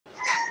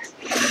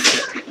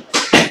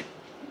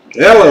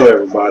Hello,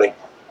 everybody.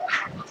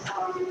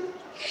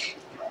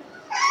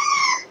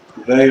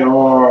 They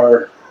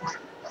are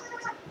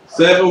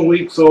 7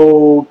 weeks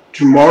old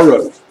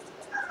tomorrow.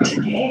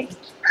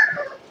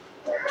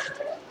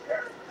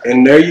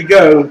 And there you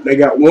go. They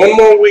got one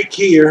more week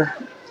here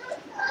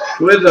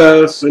with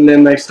us, and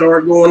then they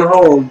start going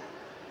home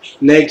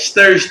next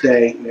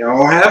Thursday. They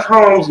all have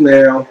homes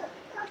now,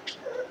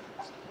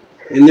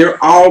 and they're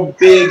all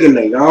big, and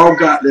they all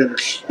got their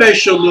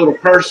special little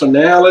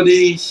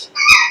personalities.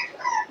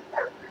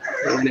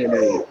 And it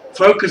ain't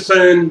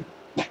focusing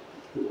for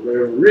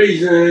whatever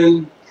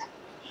reason.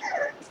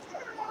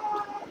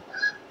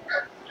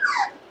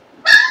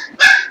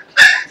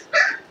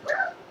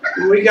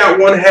 We got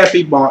one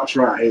happy box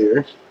right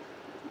here.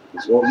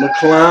 He's wanting to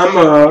climb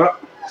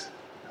up.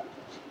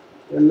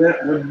 And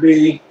that would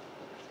be,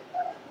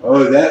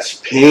 oh,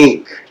 that's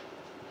Pink.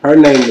 Her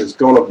name is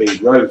going to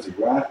be Rosie,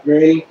 right,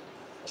 Granny?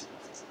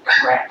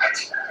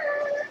 Correct.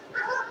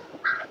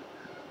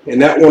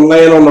 And that one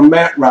laying on the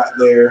mat right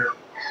there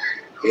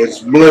is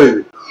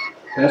Blue.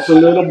 That's a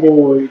little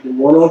boy. The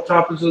one on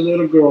top is a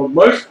little girl.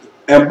 Both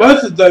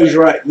of those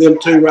them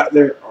two right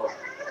there are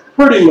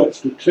pretty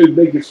much the two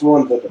biggest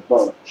ones of the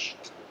bunch.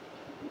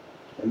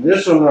 And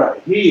this one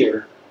right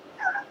here,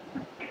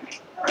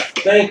 I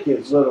think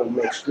is little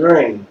Miss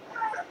Green.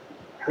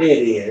 It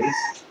is.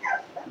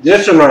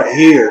 This one right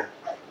here,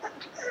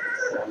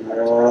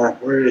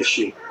 where is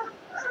she?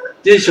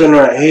 This one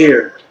right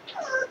here,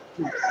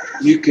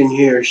 you can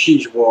hear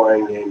she's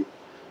whining.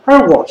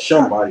 Her wants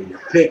somebody to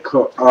pick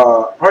her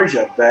up. Here's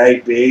a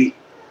baby.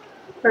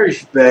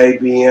 There's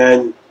baby,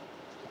 and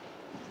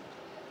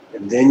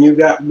then you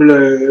got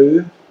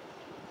Blue,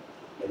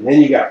 and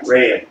then you got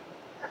Red.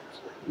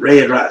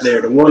 Red right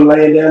there, the one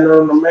laying down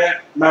there on the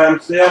mat by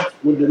himself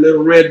with the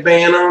little red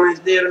band on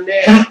his little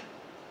neck.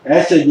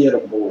 That's a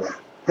little boy.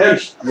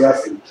 He's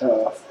rough and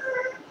tough.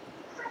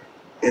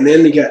 And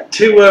then you got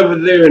two over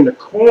there in the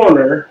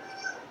corner.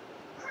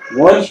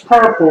 One's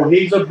purple,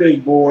 he's a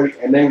big boy,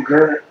 and then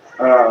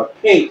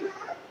Pink.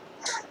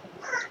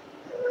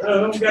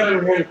 Oh, we got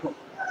over here in the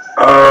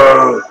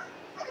corner.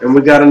 And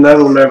we got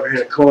another one over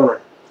here in the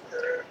corner.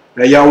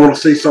 Now y'all want to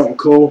see something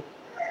cool?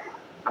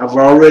 I've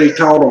already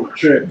taught them a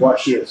trick.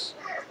 Watch this.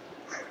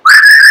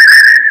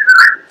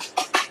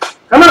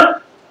 Come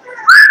on.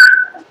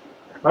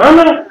 Come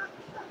on.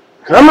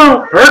 Come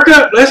on. Perk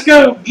up. Let's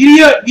go.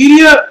 Giddy up.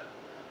 Giddy up.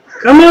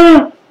 Come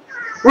on.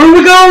 Where are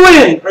we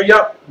going? Are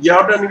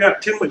y'all done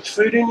got too much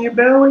food in your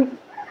belly?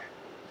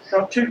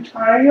 Y'all too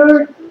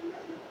tired?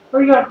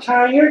 Are y'all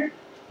tired?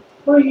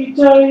 Are you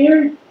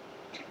tired?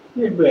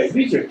 Your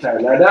babies are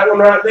tired. Now that one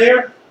right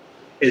there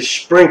is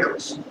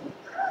Sprinkles.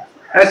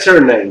 That's her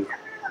name.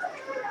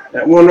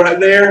 That one right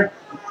there,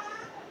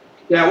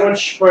 that one's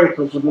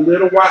Sprinkles with a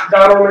little white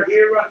dot on her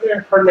ear right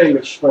there. Her name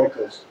is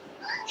Sprinkles.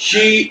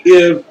 She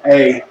is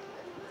a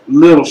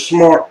little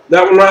smart.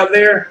 That one right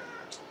there,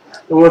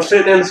 the one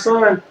sitting in the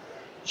sun,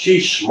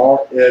 she's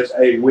smart as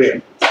a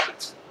whip.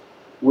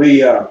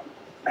 We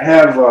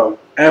have,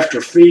 after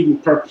feeding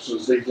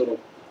purposes, these little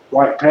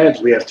white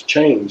pads we have to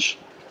change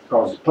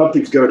because the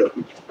puppies go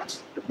to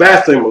the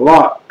bathroom a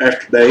lot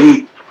after they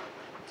eat.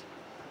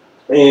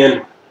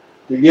 And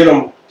to get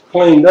them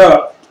cleaned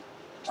up,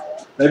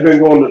 they've been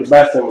going to the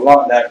bathroom a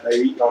lot now after they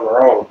eat on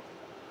their own.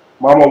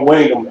 Mama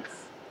weaned them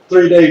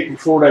 3 days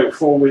before they were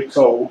 4 weeks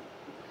old.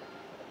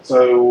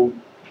 So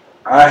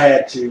I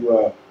had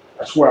to,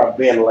 that's where I've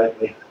been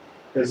lately.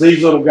 Because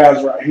these little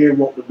guys right here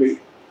want to be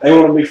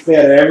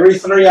fed every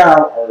 3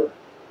 hours, or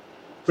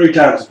 3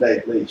 times a day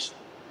at least.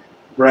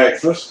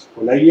 Breakfast,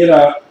 when they get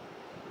up,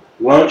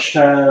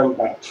 lunchtime,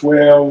 about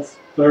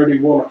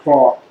 12:30, 1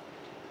 o'clock.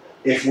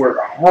 If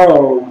we're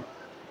home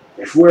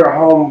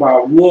by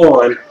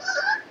 1,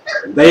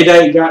 and they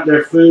ain't got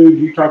their food,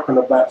 you talking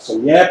about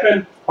some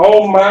yapping?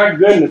 Oh my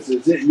goodness,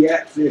 is it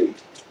yap city?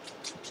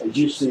 As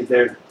you see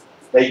there,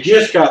 they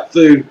just got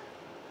through.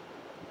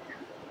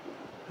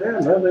 Yeah,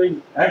 no, they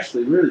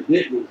actually really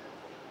didn't.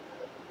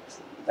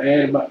 They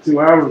had about 2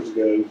 hours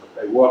ago.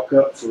 They woke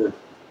up for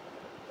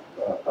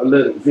a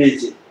little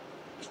visit.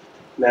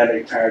 Now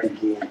they're tired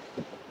again.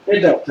 It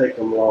don't take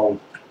them long.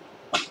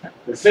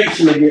 They're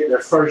fixing to get their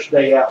first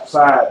day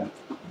outside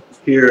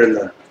here in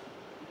the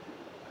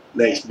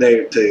next day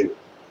or two.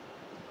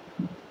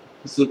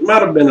 So it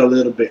might have been a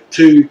little bit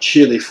too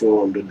chilly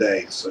for them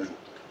today, so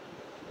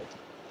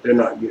they're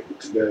not getting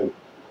to go.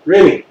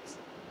 Remy,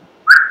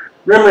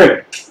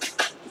 Remy,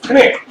 come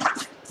here.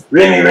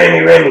 Remy,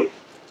 Remy, Remy.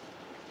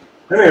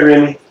 Come here,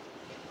 Remy.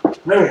 Come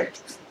here.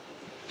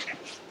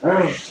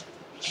 Come here.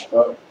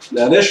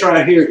 Now this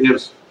right here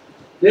is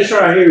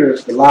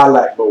the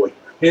lilac boy.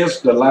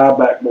 Here's the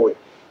lilac boy.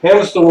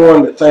 Him's the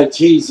one that thinks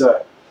he's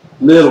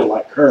little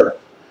like her.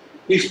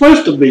 He's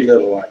supposed to be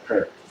little like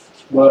her,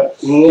 but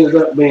he ended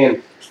up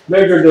being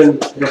bigger than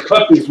the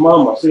puppy's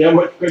mama. See how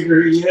much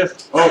bigger he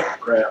is? Oh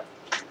crap!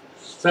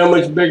 See how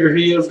much bigger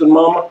he is than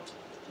mama?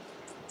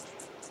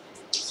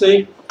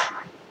 See?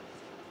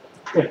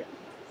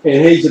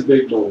 And he's a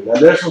big boy. Now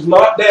this is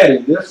not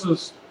daddy. This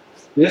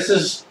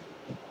is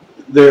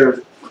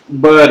their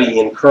buddy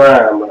in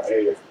crime right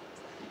here.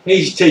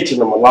 He's teaching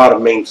them a lot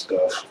of mean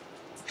stuff.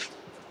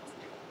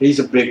 He's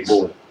a big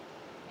boy.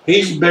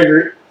 He's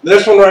bigger.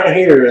 This one right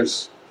here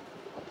is,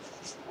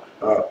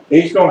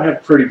 he's going to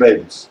have pretty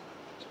babies.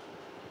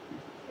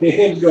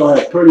 He's going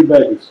to have pretty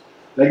babies.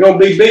 They're going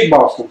to be big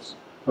Bostons.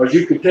 As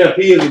you can tell,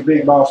 he is a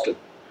big Boston.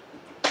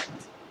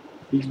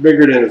 He's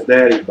bigger than his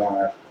daddy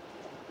by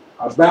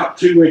about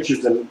 2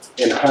 inches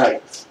in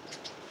height.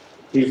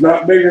 He's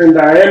not bigger in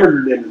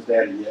diameter than his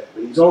daddy yet,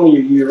 but he's only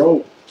a year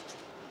old.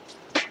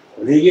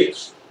 When he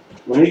gets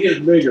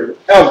bigger,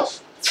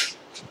 Elvis,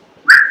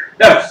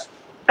 Elvis,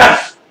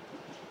 Elvis,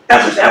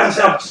 Elvis, Elvis,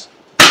 Elvis,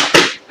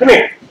 come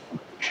here,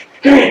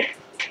 come here,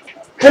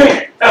 come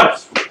here,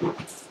 Elvis,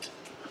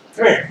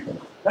 come here.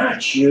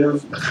 Not you.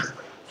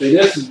 See,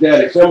 this is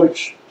daddy. So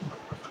much.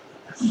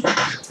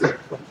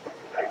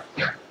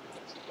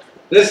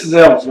 This is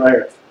Elvis right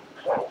here.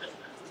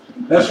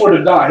 That's where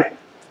the dot.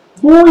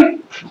 Boy,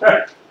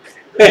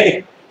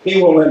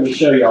 he won't let me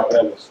show y'all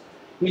Elvis.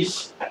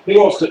 He's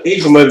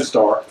a movie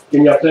star.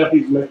 Can y'all tell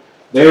he's a movie?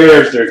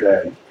 There's their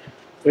daddy.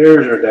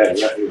 There's their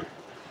daddy right here.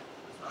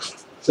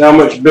 See how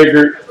much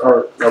bigger,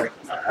 or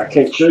I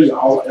can't show you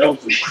all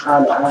Elvis is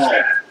kind of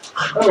high.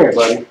 Come here,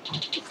 buddy.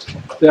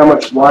 See how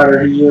much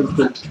wider he is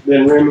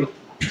than Remy?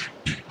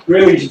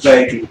 Remy's a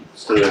baby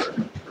still.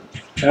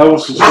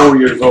 Elvis is 4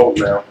 years old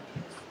now.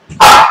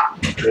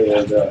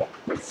 And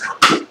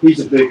he's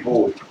a big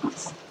boy.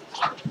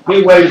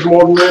 He weighs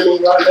more than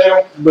Remy right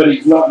now, but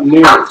he's not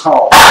near as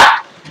tall.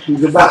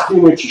 He's about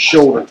 2 inches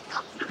shorter.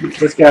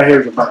 This guy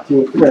here is about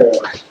 2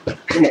 inches.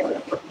 Come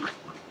on.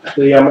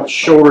 See how much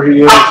shorter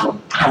he is?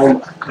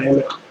 Oh, damn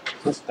it.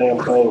 This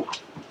damn thing.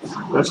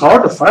 It's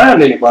hard to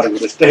find anybody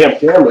with this damn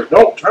camera.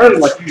 Don't turn it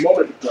like you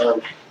want it to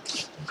turn.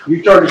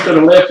 You turn it to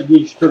the left, it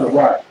gives you to the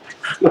right.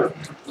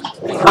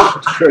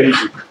 It's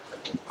crazy.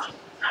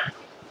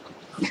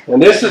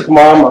 And this is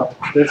Mama.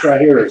 This right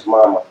here is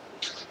Mama.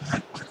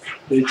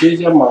 This is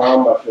your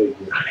Mama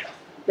figure.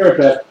 Here,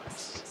 Pat.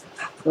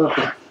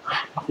 Okay.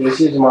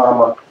 This is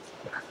Mama.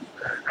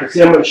 You see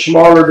how much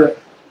smaller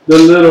the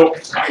little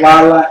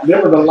lilac.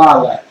 Them are the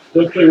lilacs.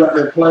 Them two right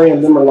there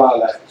playing, them are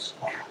lilacs.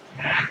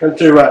 Them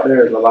two right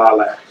there are the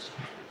lilacs.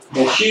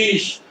 And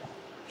she's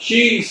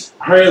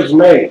hers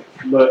made,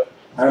 but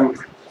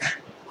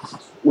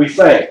we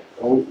think.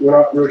 We're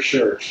not real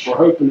sure. We're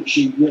hoping that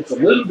she gets a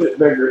little bit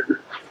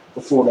bigger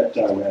before that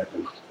time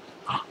happens.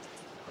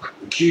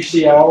 But you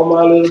see all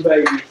my little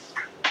babies.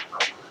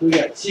 We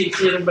got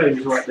 6 little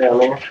babies right down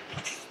there.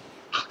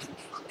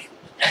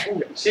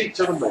 We got 6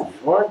 little babies.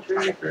 1,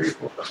 2, 3,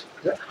 4, 5.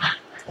 Yep.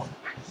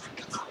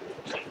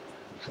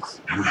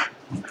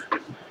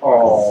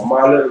 Oh,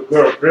 my little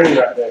girl Green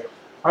right there.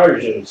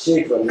 Hers is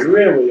sick and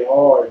really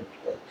hard.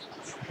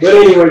 But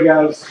anyway,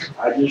 guys,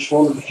 I just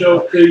wanted to show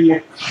it to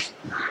you.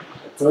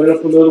 Put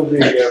up a little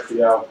video for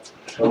y'all.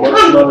 I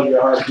much love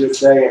y'all. Have a good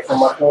day. And for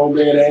my cold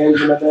dead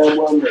hands in the damn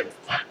 1 minute.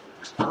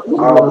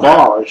 I'll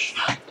abolish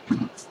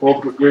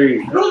corporate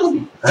greed. Y'all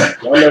know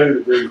who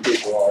the greedy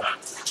people are.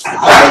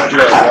 Much love.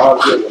 Y'all have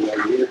a good one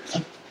over here.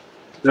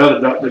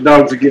 The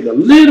dogs are getting a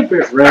little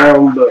bit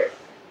round, but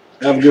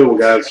have a good one,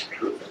 guys.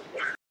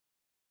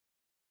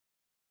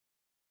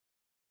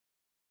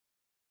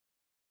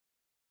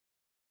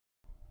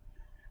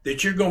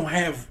 That you're gonna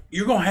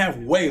have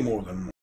way more than one.